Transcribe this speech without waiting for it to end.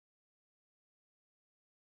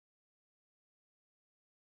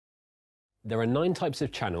There are 9 types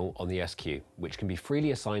of channel on the SQ, which can be freely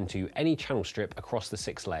assigned to any channel strip across the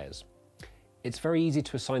 6 layers. It's very easy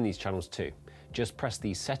to assign these channels too. Just press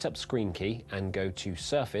the Setup screen key and go to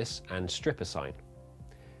Surface and Strip Assign.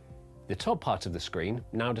 The top part of the screen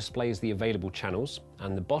now displays the available channels,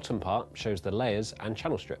 and the bottom part shows the layers and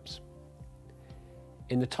channel strips.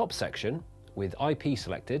 In the top section, with IP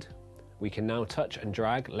selected, we can now touch and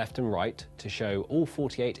drag left and right to show all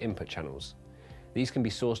 48 input channels. These can be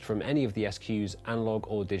sourced from any of the SQ's analog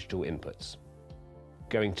or digital inputs.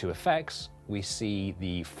 Going to Effects, we see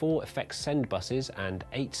the 4 effects send buses and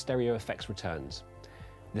 8 stereo effects returns.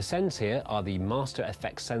 The sends here are the master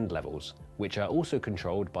effects send levels, which are also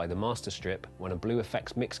controlled by the master strip when a blue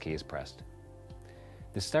effects mix key is pressed.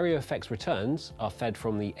 The stereo effects returns are fed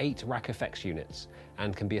from the 8 rack effects units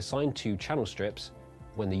and can be assigned to channel strips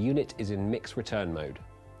when the unit is in mix return mode.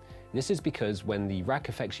 This is because when the rack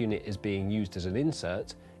effects unit is being used as an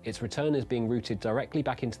insert, its return is being routed directly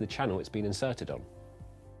back into the channel it's been inserted on.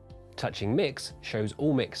 Touching Mix shows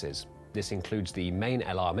all mixes. This includes the main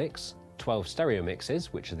LR mix, 12 stereo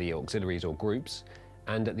mixes, which are the auxiliaries or groups,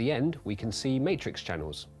 and at the end we can see matrix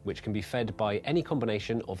channels, which can be fed by any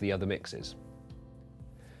combination of the other mixes.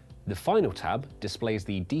 The final tab displays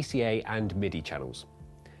the DCA and MIDI channels.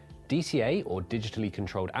 DCA, or digitally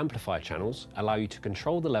controlled amplifier channels, allow you to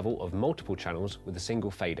control the level of multiple channels with a single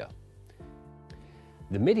fader.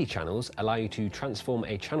 The MIDI channels allow you to transform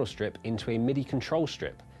a channel strip into a MIDI control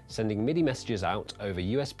strip, sending MIDI messages out over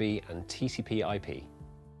USB and TCP IP.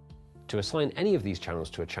 To assign any of these channels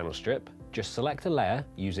to a channel strip, just select a layer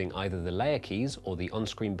using either the layer keys or the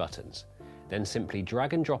on-screen buttons. Then simply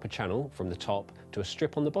drag and drop a channel from the top to a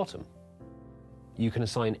strip on the bottom. You can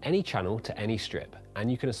assign any channel to any strip,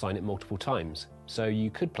 and you can assign it multiple times, so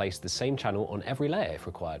you could place the same channel on every layer if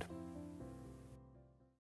required.